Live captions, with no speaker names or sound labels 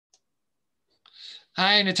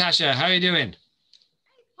Hi, Natasha. How are you doing?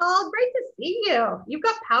 Oh, great to see you. You've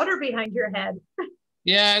got powder behind your head.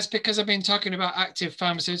 Yeah, it's because I've been talking about active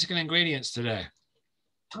pharmaceutical ingredients today.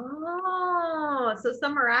 Oh, so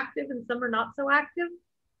some are active and some are not so active.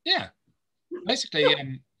 Yeah, basically,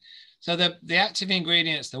 so the active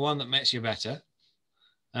ingredient's the one that makes you better.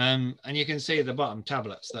 And you can see at the bottom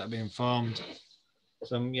tablets that have been formed.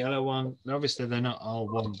 Some yellow one. Obviously, they're not all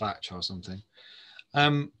one batch or something.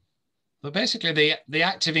 Um, but basically, the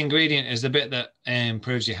active ingredient is the bit that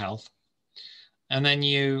improves your health, and then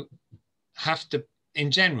you have to, in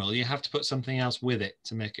general, you have to put something else with it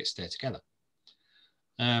to make it stay together.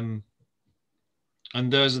 Um,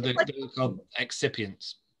 and It's like, those are called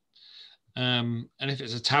excipients. And if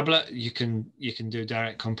it's a tablet, you can do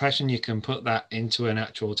direct compression. You can put that into an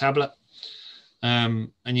actual tablet, and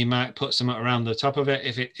you might put something around the top of it.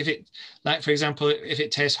 If it like for example, if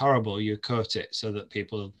it tastes horrible, you coat it so that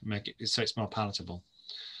people make it so it's more palatable.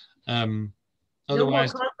 Um, no more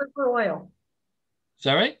Otherwise, cod liver oil.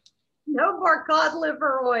 sorry. No more cod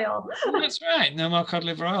liver oil. That's right. No more cod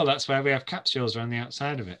liver oil. That's why we have capsules around the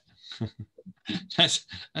outside of it. That's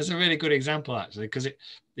a really good example actually, because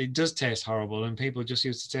it does taste horrible, and people just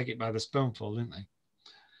used to take it by the spoonful, didn't they?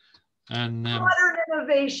 And Modern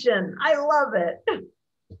innovation. I love it.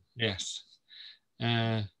 yes,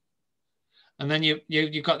 uh, and then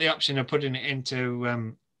you've got the option of putting it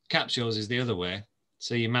into capsules is the other way.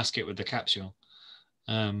 So you mask it with the capsule.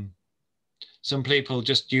 Um, some people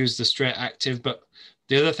just use the straight active, but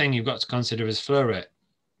the other thing you've got to consider is flow rate.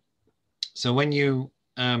 So when you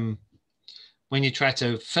try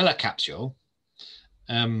to fill a capsule,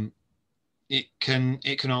 um, it can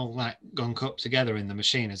all like gunk up together in the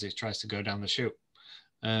machine as it tries to go down the chute,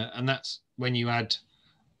 and that's when you add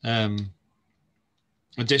um,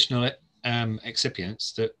 additional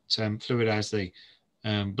excipients that fluidize the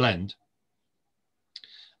blend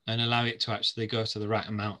and allow it to actually go to the right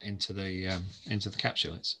amount into the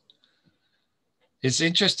capsule. It's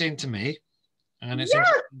interesting to me, and it's Yes.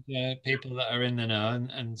 interesting to people that are in the know,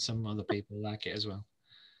 and some other people like it as well.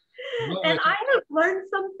 What And we're I have learned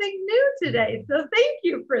something new today. So thank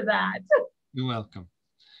you for that. You're welcome.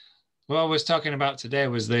 What I was talking about today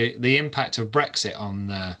was the impact of Brexit on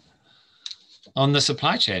the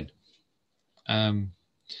supply chain, um,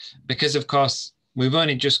 because of course we've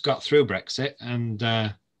only just got through Brexit, and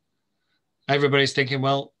everybody's thinking,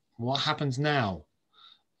 well, what happens now?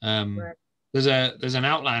 Um, Right. there's an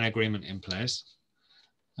outline agreement in place,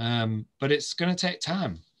 but it's going to take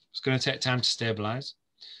time. It's going to take time to stabilize,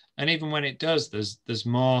 and even when it does, there's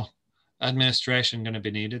more administration going to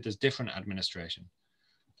be needed. There's different administration.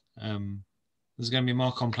 Um, there's going to be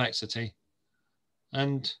more complexity,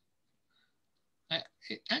 and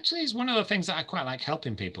it actually is one of the things that I quite like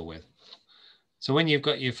helping people with. So when you've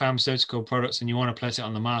got your pharmaceutical products and you want to place it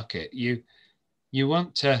on the market, you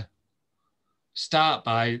want to start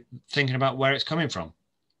by thinking about where it's coming from.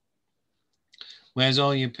 Where's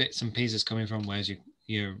all your bits and pieces coming from? Where's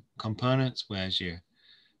your components? Where's your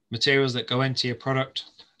materials that go into your product?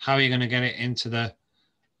 How are you going to get it into the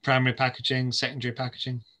primary packaging, secondary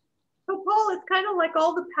packaging? So, Paul, it's kind of like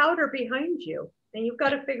all the powder behind you. And you've got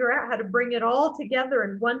to figure out how to bring it all together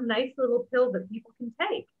in one nice little pill that people can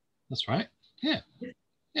take. That's right. Yeah,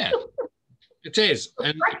 yeah, it is. So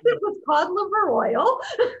And Brexit was cod liver oil.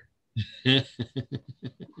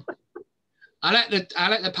 I like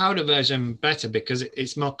the powder version better because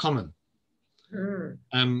it's more common.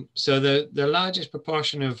 Mm, So the largest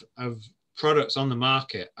proportion of products on the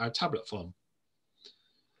market are tablet form.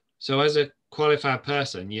 So as a qualified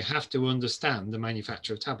person, you have to understand the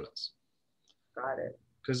manufacture of tablets, got it.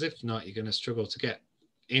 because if not, you're going to struggle to get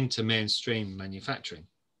into mainstream manufacturing.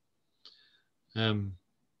 Um,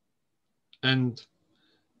 and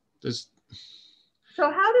there's So,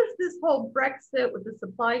 how does this whole Brexit with the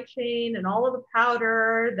supply chain and all of the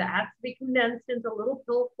powder that has to be condensed into little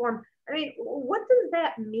pill form? I mean, what does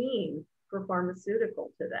that mean for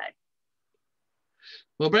pharmaceutical today?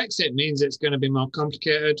 well, Brexit means it's going to be more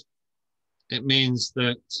complicated. It means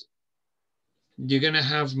that you're going to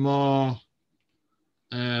have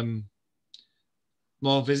um,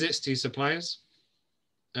 more visits to your suppliers.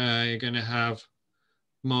 You're going to have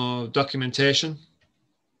more documentation.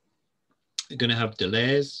 You're going to have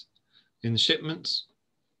delays in shipments,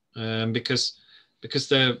 because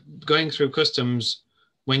they're going through customs.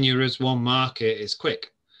 When you're as one market, it's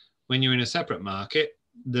quick. When you're in a separate market,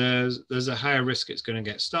 there's a higher risk it's going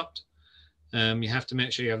to get stopped. You have to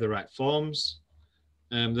make sure you have the right forms.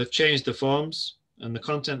 They've changed the forms and the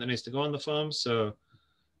content that needs to go on the forms. So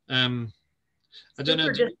I don't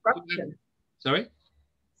know. Super disruption, Sorry.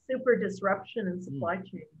 super disruption in supply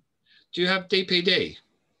chain. Do you have DPD,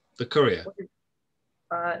 the courier?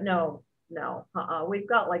 No, no. We've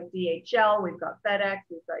got like DHL, we've got FedEx,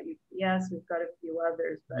 we've got UPS, we've got a few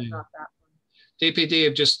others, but not that one. DPD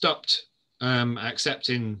have just stopped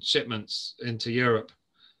accepting shipments into Europe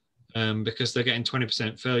because they're getting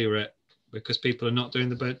 20% failure rate because people are not doing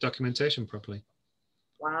the documentation properly.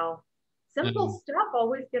 Wow. Simple stuff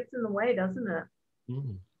always gets in the way, doesn't it?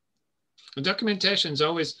 The documentation is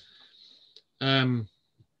always, I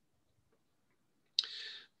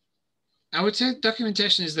would say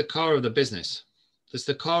documentation is the core of the business. It's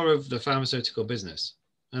the core of the pharmaceutical business.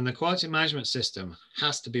 And the quality management system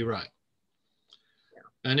has to be right.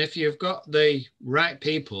 And if you've got the right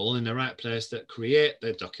people in the right place that create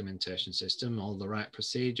the documentation system, all the right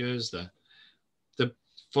procedures, the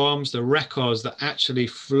forms, the records that actually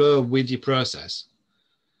flow with your process,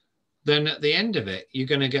 then at the end of it, you're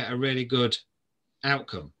going to get a really good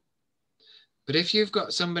outcome. But if you've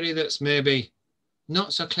got somebody that's maybe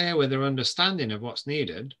not so clear with their understanding of what's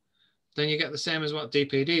needed, then you get the same as what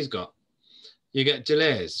DPD's got. You get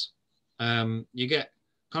delays. You get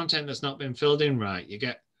content that's not been filled in right. You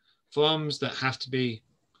get forms that have to be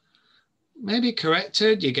maybe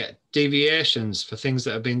corrected. You get deviations for things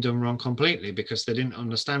that have been done wrong completely because they didn't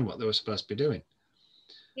understand what they were supposed to be doing.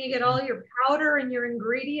 You get all your powder and your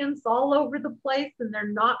ingredients all over the place and they're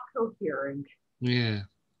not coherent. Yeah.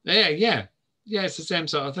 It's the same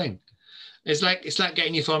sort of thing. It's like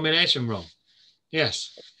getting your formulation wrong.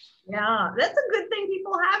 Yes. Yeah, that's a good thing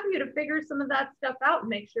people have you to figure some of that stuff out and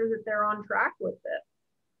make sure that they're on track with it.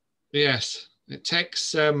 Yes, it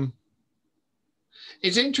takes,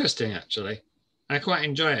 it's interesting actually. I quite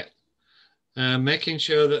enjoy it. Making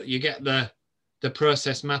sure that you get the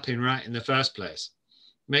process mapping right in the first place.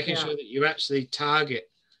 Making sure that you actually target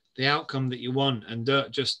the outcome that you want and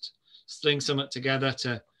don't just sling something together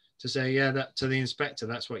to say, yeah, that to the inspector,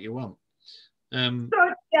 that's what you want. Throw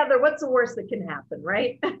it together, what's the worst that can happen,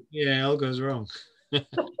 right? Yeah, it all goes wrong.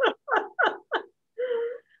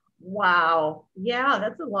 Wow. Yeah,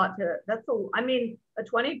 that's a lot to, I mean, a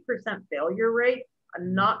 20% failure rate,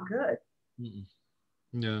 not good.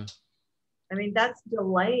 No. I mean, that's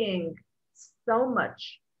delaying so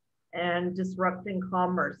much and disrupting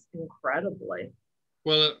commerce incredibly.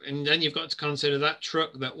 Well, and then you've got to consider that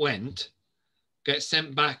truck that went gets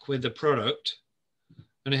sent back with the product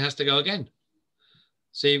and it has to go again.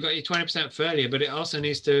 So you've got your 20% failure, but it also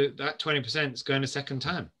needs to, that 20% is going a second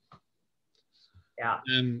time. Yeah.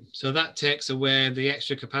 So that takes away the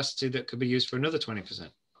extra capacity that could be used for another 20%.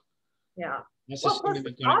 Yeah. That's well, plus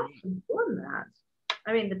the cost of doing that.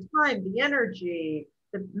 I mean, the time, the energy,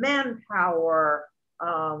 the manpower,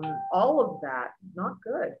 all of that, not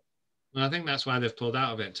good. Well, I think that's why they've pulled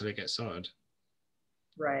out of it until it gets sorted.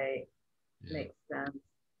 Right. Yeah. Makes sense.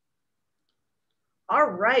 All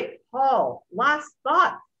right, Paul, last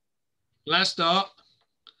thought. Last thought.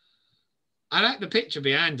 I like the picture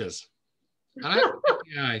behind us. I like the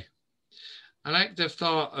API. I like the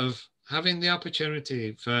thought of having the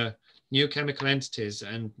opportunity for new chemical entities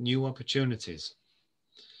and new opportunities.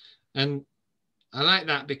 And I like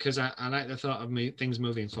that because I like the thought of things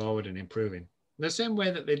moving forward and improving. The same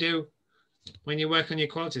way that they do when you work on your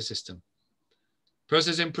quality system.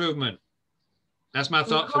 Process improvement. That's my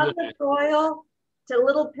thought for the soil to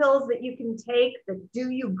little pills that you can take that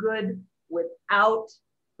do you good without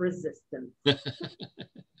resistance. Okay.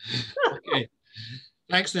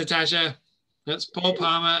 Thanks, Natasha. That's Paul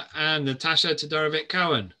Palmer and Natasha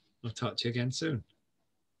Todorovic-Cowan. I'll talk to you again soon.